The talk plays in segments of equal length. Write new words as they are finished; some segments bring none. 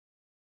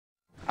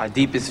Our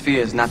deepest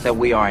fear is not that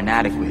we are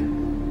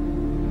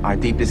inadequate. Our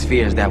deepest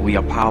fear is that we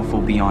are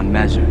powerful beyond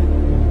measure.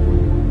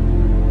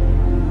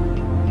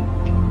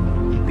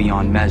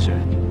 Beyond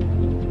measure.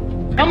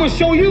 I'm gonna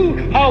show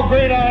you how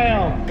great I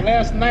am.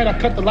 Last night I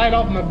cut the light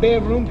off in my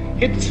bedroom,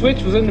 hit the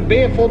switch, was in the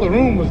bed before the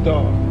room was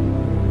dark.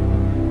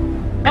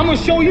 I'm gonna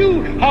show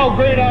you how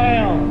great I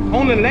am.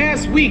 Only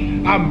last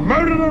week I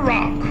murdered a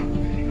rock,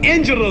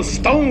 injured a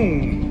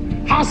stone,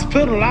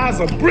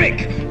 hospitalized a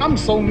brick. I'm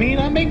so mean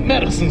I make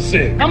medicine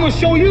sick. I'm gonna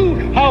show you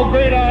how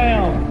great I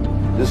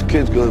am. This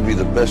kid's gonna be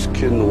the best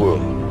kid in the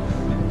world.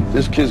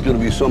 This kid's gonna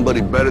be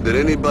somebody better than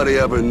anybody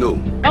ever knew.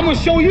 I'm gonna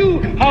show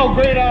you how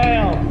great I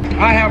am.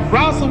 I have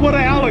wrestled with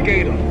an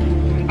alligator.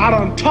 I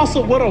done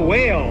tussled with a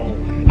whale.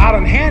 I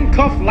done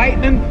handcuffed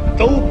lightning,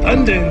 throw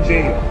thunder in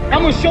jail.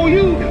 I'm gonna show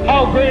you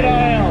how great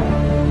I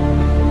am.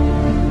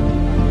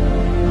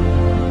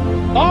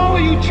 All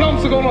of you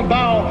chumps are gonna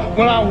bow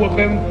when I whoop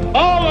him.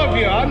 All of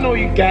you, I know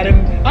you got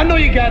him. I know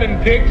you got him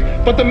picked,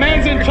 but the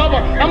man's in trouble.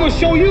 I'm gonna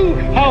show you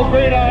how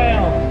great I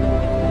am.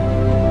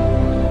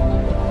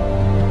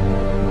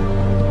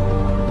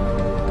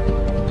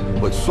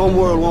 But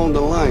somewhere along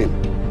the line,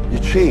 you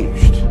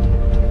changed.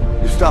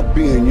 You stopped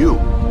being you.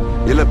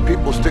 You let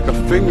people stick a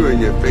finger in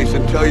your face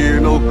and tell you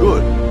you're no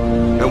good.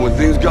 And when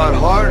things got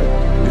hard,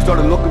 you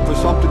started looking for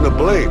something to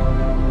blame,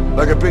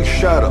 like a big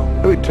shadow.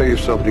 Let me tell you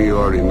something you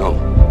already know.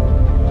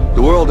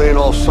 The world ain't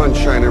all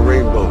sunshine and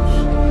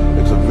rainbows.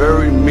 It's a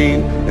very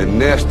mean and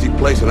nasty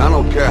place, and I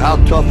don't care how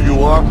tough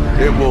you are,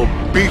 it will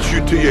beat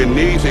you to your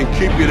knees and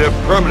keep you there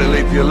permanently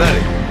if you let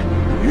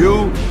it.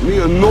 You, me,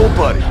 or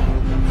nobody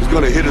is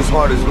gonna hit as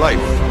hard as life.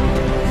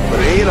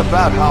 But it ain't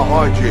about how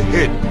hard you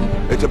hit.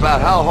 It's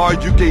about how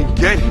hard you can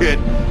get hit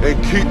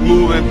and keep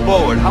moving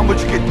forward. How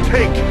much you can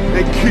take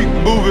and keep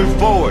moving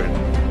forward.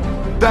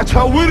 That's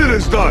how winning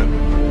is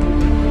done.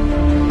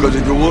 Because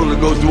if you're willing to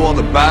go through all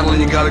the battling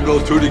you gotta go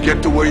through to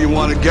get to where you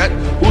want to get,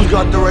 who's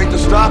got the right to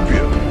stop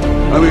you?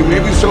 I mean,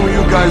 maybe some of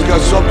you guys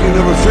got something you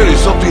never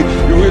finished, something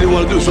you really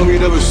want to do, something you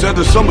never said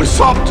to someone,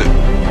 something.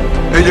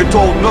 And you're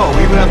told no,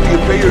 even after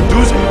you pay your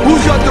dues.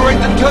 Who's got the right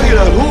to tell you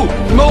that? Who?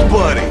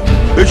 Nobody.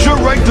 It's your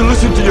right to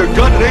listen to your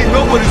gut. It ain't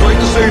nobody's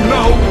right to say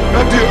no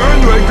after you earn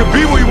the right to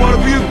be where you want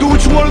to be and do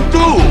what you want to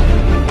do.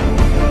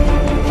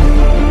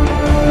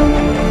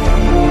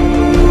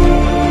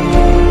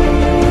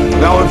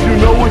 Now, if you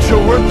know what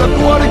you're worth, then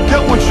go out and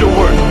get what you're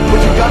worth. But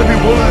you gotta be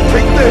willing to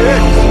take the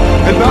hits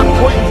and not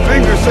pointing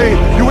fingers saying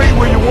you ain't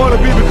where you want to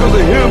be because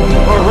of him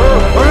or her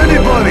or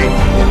anybody.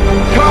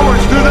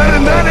 Cowards do that,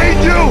 and that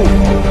ain't you.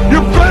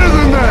 You're better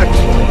than that.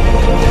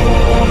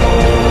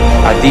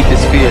 Our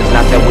deepest fear is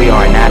not that we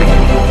are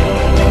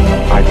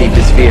inadequate. Our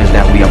deepest fear is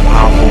that we are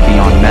powerful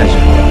beyond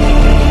measure.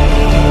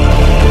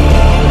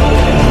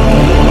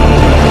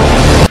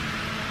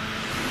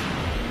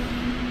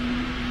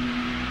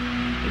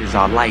 It is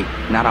our light,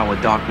 not our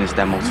darkness,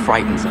 that most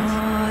frightens us.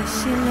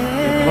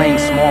 Playing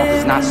small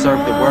does not serve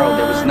the world.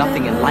 There is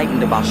nothing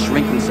enlightened about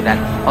shrinking so that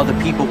other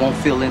people won't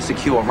feel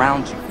insecure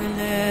around you.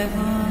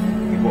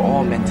 We were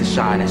all meant to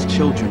shine as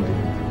children do.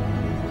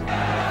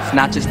 It's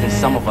not just in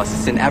some of us,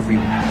 it's in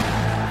everyone.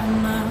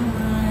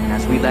 And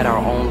as we let our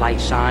own light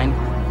shine,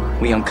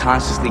 we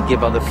unconsciously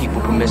give other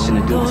people permission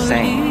to do the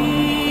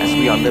same, as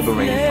we are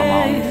liberated from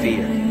our own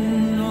fear.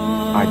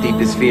 Our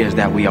deepest fear is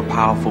that we are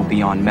powerful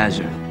beyond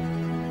measure.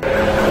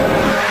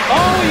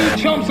 All of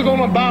you chumps are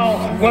gonna bow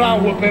when I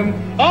whoop him.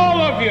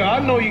 All of you, I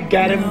know you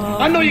got him.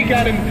 I know you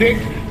got him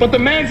picked, but the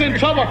man's in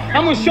trouble.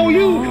 I'm gonna show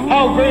you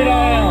how great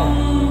I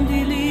am.